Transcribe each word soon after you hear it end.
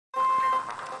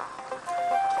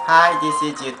Hi, this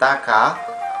is Yutaka.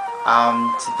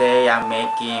 Today I'm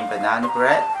making banana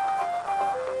bread.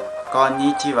 こん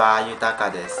にちは、ゆたか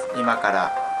です。今か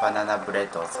らバナナブレ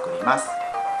ッドを作ります。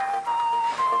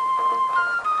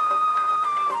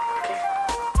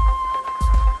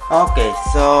Okay,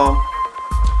 so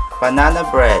banana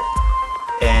bread,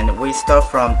 and we start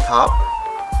from top,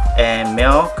 and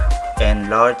milk, and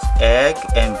large egg,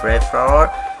 and bread flour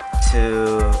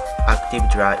to active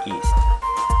dry yeast.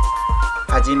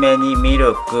 はじめにミ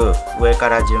ルク、上か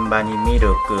ら順番にミ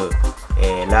ルク、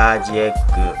ラージエッ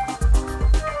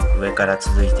グ、上から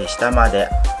続いて下まで、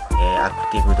ア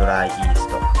クティブドライイース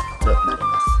トとなり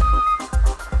ま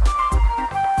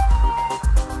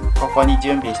す。ここに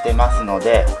準備してますの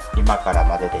で、今から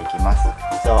混ぜていきます。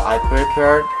So I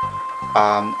prepared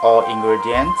all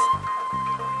ingredients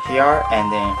here, and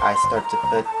then I start to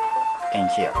put in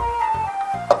here.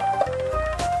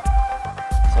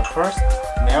 So first,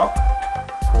 milk,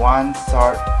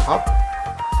 1/3 cup.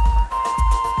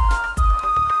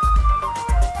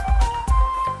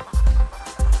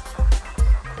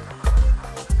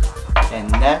 And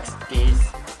next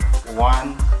is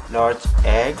 1 large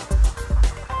egg.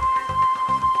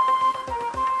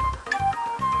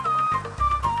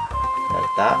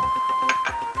 Like that.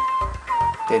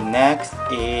 The next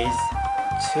is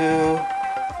 2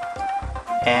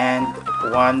 and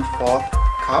 1/4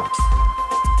 cups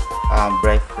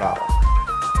bread flour.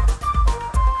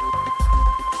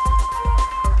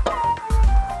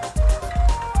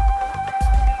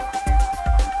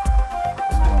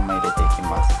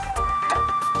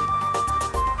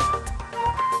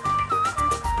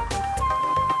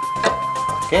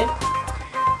 Okay,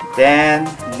 then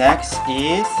next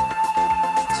is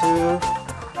 2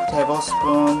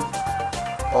 tablespoons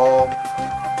of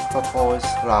proposed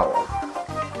flour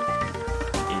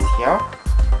is here.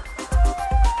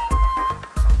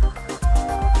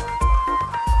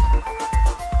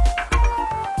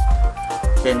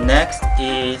 The next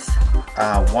is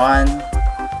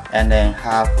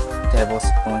 1.5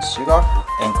 tablespoon sugar,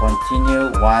 and continue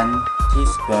 1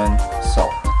 teaspoon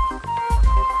salt.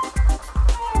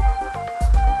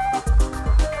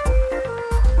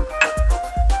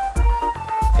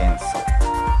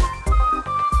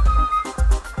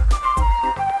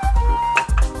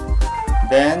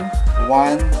 Then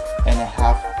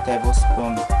 1.5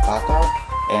 tablespoon butter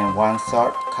and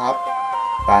 1/3 cup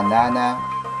banana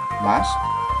mash,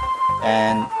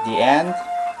 and the end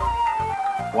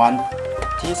 1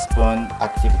 teaspoon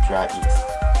active dry yeast.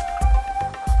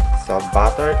 So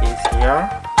butter is here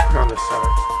on the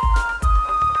side.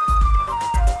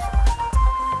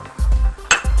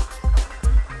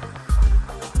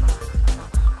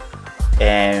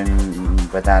 And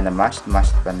banana mashed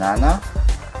banana.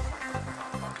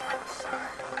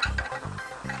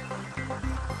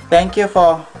 Thank you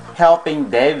for helping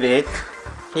David.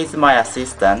 He's my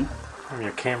assistant. I'm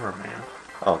your cameraman.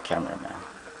 Oh, cameraman.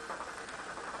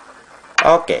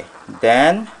 Okay,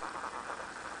 then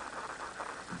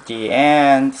the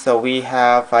end. So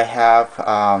I have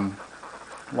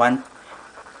 1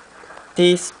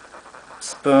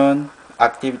 teaspoon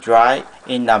active dry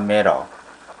in the middle,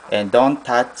 and don't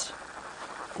touch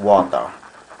water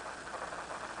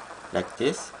like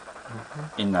this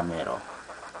in the middle.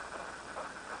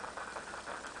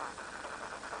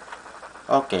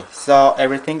 Okay, so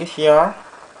everything here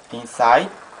inside,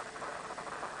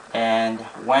 and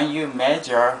when you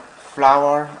measure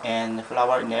flour and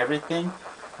everything,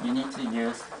 you need to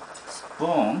use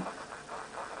spoon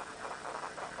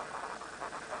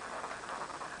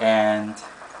and,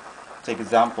 for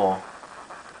example,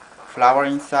 flour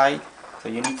inside, so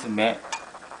you need to make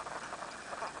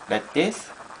like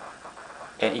this,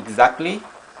 and exactly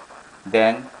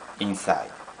then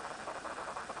inside.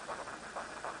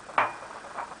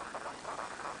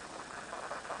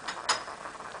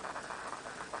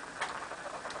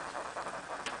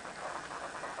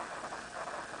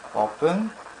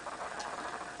 Open.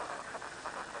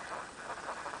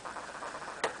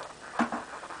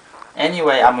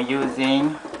 Anyway, I'm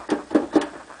using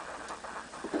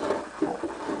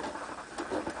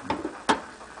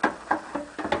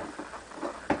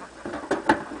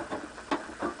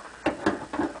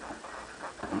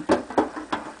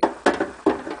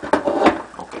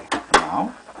okay,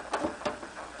 now.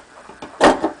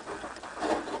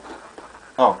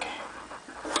 Okay.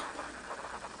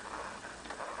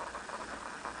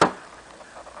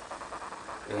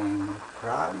 And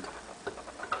rag.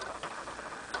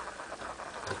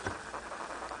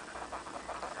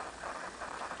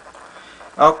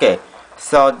 Okay,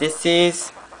 so this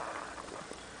is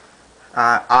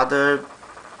other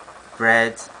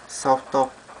bread soft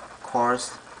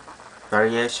course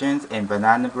variations in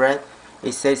banana bread.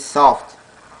 It says soft.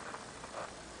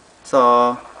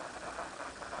 So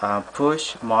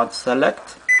push mode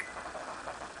select.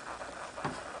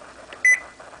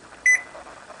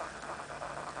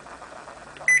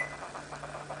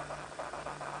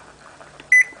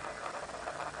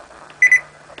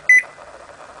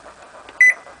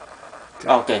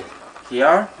 Okay,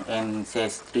 here, and it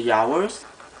says 3 hours.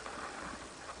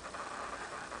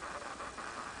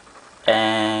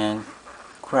 And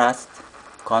crust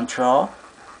control.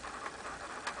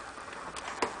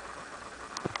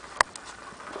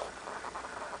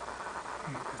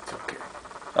 It's okay.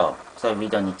 Oh, so we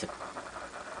don't need to.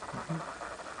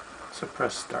 So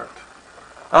press start.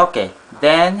 Okay,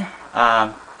 then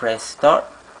press start.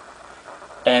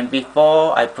 And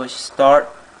before I push start,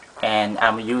 and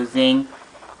I'm using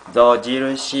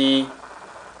Zojirushi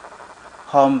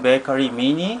Home Bakery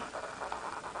Mini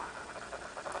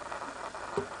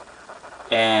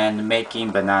and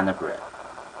making banana bread.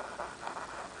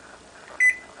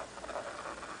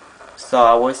 So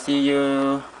I will see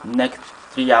you next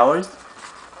 3 hours.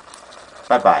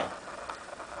 Bye bye.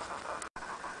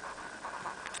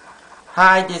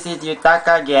 Hi, this is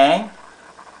Yutaka again.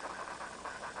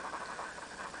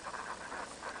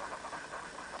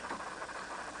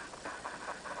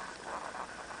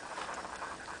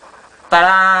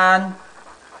 Ta-da!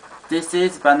 This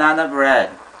is banana bread.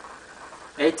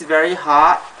 It's very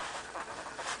hot.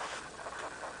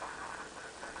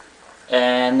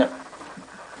 And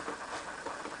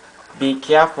be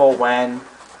careful when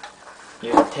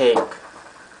you take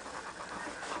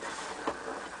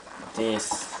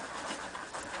this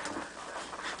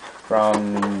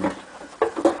from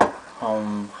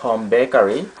home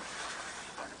bakery.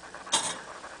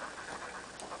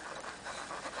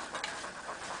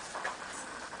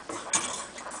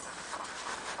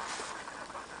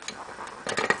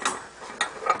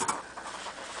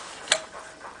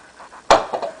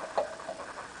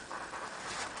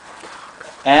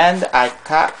 And I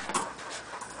cut.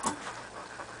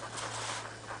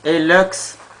 It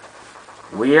looks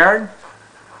weird,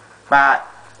 but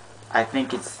I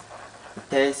think it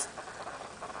tastes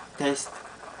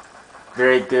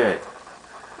very good.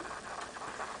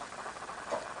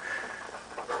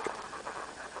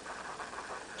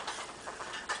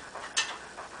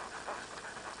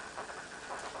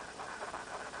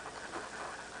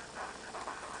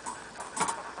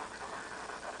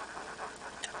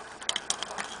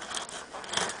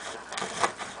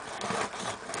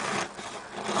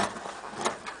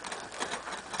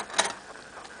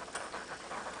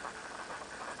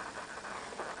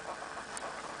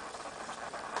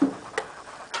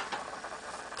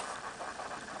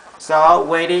 So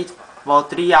waited for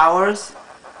 3 hours,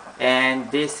 and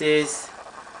this is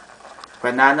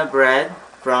banana bread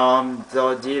from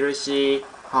Zojirushi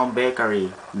Home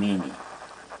Bakery Mini.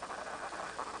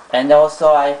 And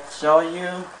also I show you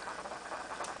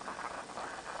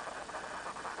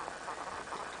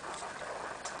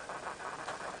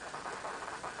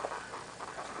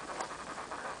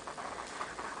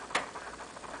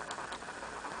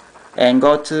and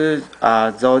go to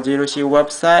Zojirushi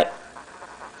website.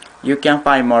 You can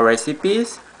find more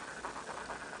recipes.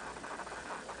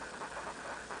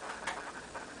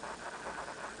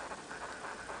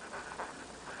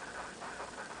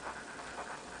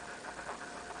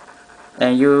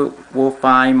 And you will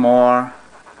find more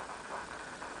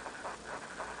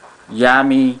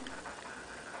yummy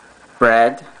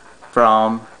bread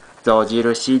from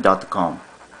zojirushi.com.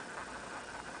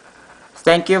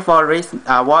 Thank you for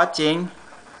watching,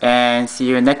 and see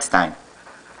you next time.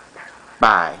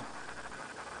 Bye.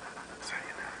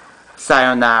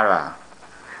 Sayonara.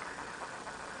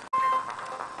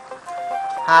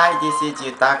 Hi, this is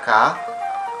Yutaka.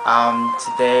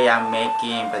 Today I'm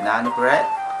making banana bread.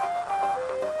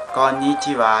 こんに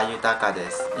ちは、ゆたか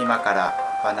です。今から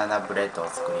バナナブレッドを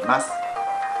作ります。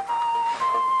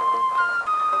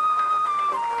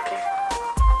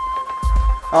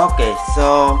Okay,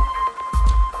 so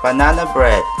banana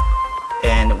bread,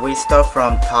 and we start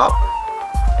from top,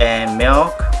 and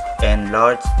milk and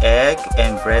large egg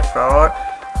and bread flour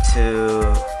to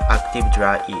active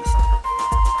dry yeast.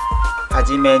 は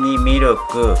じめにミル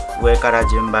ク、上から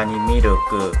順番にミル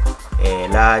ク、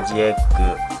ラージエッ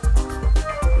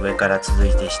グ、上から続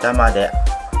いて下まで、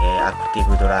アクティ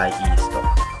ブドライイーストとな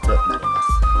りま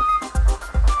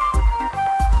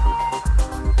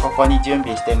す。ここに準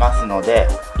備してますので、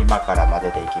今から混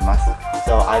ぜていきます。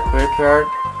So I prepared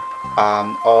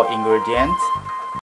all ingredients